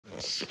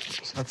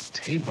That's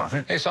tape on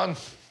it. Hey, son,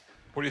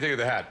 what do you think of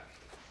the hat?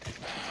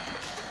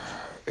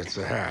 It's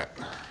a hat.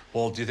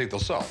 Well, do you think they'll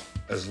sell?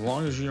 As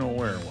long as you don't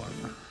wear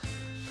one.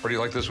 Or do you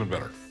like this one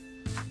better?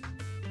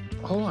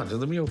 Hold on,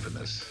 let me open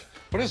this.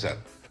 What is that?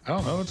 I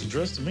don't know, it's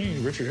addressed to me,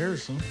 Richard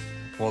Harrison.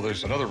 Well,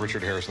 there's another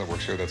Richard Harrison that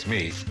works here. That's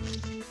me.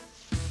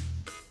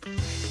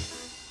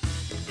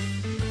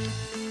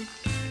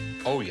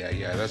 Oh,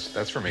 yeah,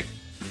 that's for me.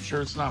 You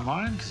sure it's not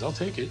mine? Because I'll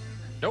take it.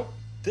 Nope.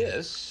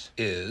 This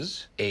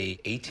is a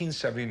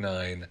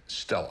 1879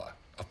 Stella,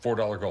 a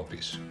 $4 gold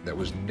piece that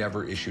was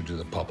never issued to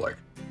the public.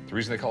 The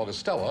reason they call it a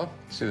Stella,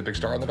 see the big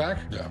star on the back?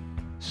 Yeah.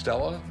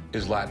 Stella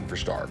is Latin for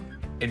star.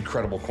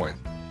 Incredible coin.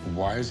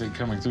 Why is it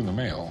coming through the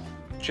mail?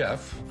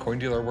 Jeff, coin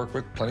dealer I worked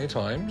with plenty of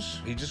times.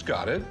 He just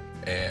got it,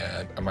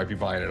 and I might be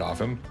buying it off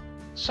him.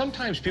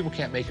 Sometimes people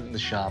can't make it in the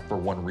shop for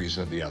one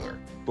reason or the other.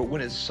 But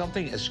when it's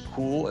something as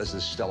cool as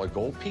this Stella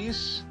gold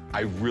piece,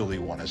 I really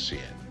want to see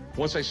it.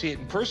 Once I see it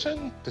in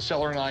person, the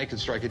seller and I can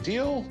strike a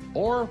deal,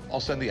 or I'll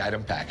send the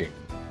item packing.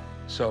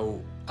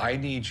 So I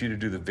need you to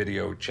do the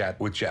video chat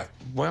with Jeff.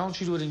 Why don't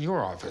you do it in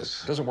your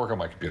office? It doesn't work on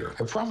my computer.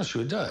 I promise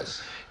you it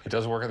does. It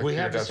doesn't work on the We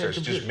computer have the same downstairs.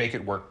 computer. Just make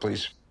it work,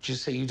 please.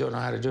 Just say you don't know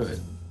how to do it.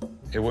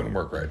 It wouldn't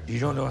work right. You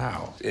don't know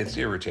how. It's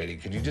irritating.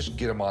 Can you just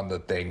get him on the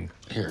thing?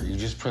 Here, you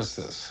just press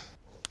this.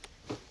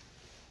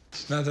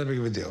 It's not that big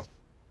of a deal.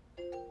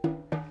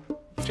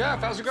 Jeff,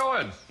 how's it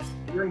going?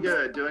 Doing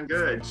good, doing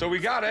good. So we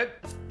got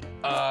it.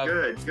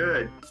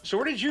 Good. So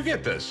where did you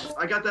get this?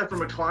 I got that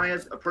from a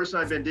client, a person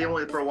I've been dealing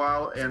with for a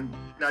while, and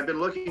I've been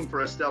looking for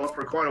a Stella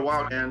for quite a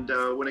while. And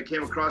when it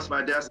came across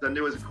my desk, I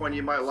knew it was a coin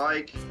you might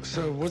like.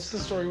 So what's the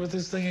story with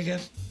this thing again?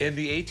 In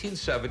the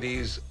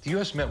 1870s, the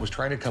U.S. Mint was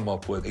trying to come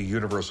up with a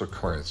universal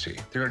currency.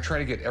 They're going to try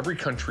to get every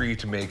country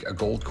to make a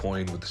gold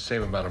coin with the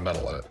same amount of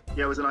metal in it.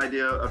 Yeah, it was an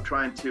idea of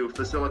trying to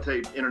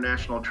facilitate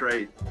international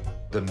trade.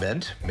 The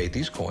Mint made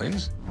these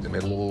coins. They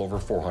made a little over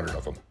 400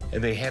 of them.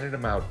 And they handed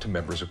them out to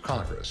members of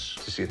Congress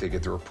to see if they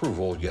get their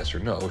approval, yes or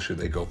no, should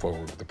they go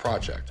forward with the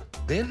project.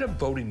 They ended up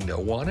voting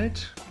no on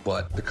it,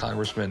 but the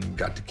congressmen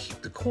got to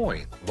keep the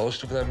coin.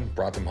 Most of them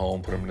brought them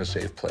home, put them in a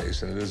safe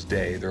place, and to this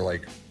day, they're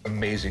like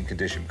amazing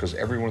condition because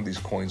every one of these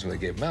coins, when they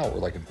gave them out, were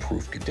like in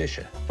proof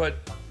condition. But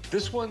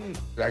this one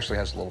actually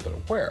has a little bit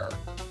of wear.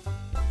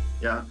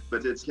 Yeah,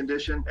 but its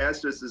condition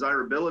adds to its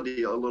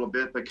desirability a little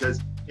bit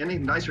because any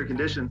nicer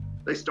condition,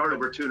 they start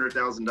over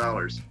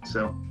 $200,000.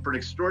 So for an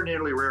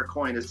extraordinarily rare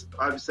coin, it's,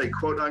 I would say,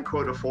 quote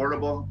unquote,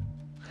 affordable.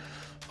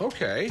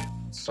 Okay,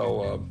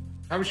 so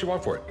how much you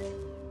want for it?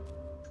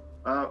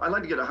 I'd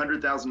like to get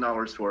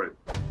 $100,000 for it.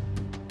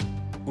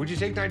 Would you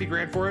take 90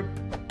 grand for it?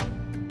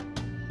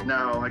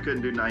 No, I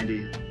couldn't do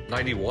 90.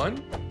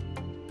 91?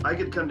 I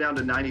could come down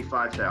to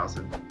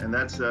 95,000, and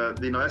that's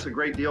that's a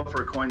great deal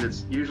for a coin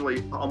that's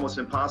usually almost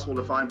impossible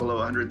to find below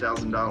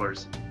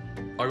 $100,000.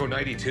 I'll go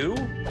 92.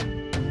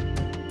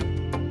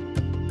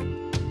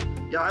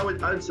 Yeah,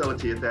 I'd sell it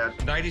to you at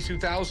that.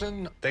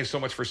 92,000. Thanks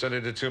so much for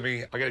sending it to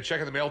me. I'll get a check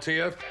in the mail to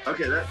you.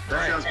 Okay, that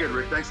right. Sounds good,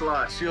 Rick. Thanks a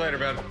lot. See you later,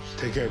 man.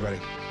 Take care, buddy.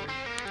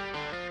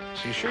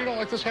 So you sure you don't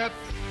like this hat?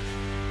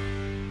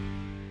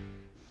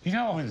 You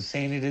know how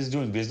insane it is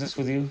doing business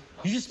with you?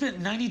 You just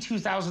spent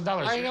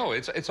 $92,000. I know,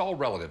 it's all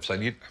relative,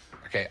 son.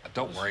 Okay,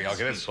 don't worry, I'll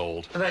get it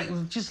sold.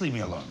 Like, just leave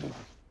me alone, dude.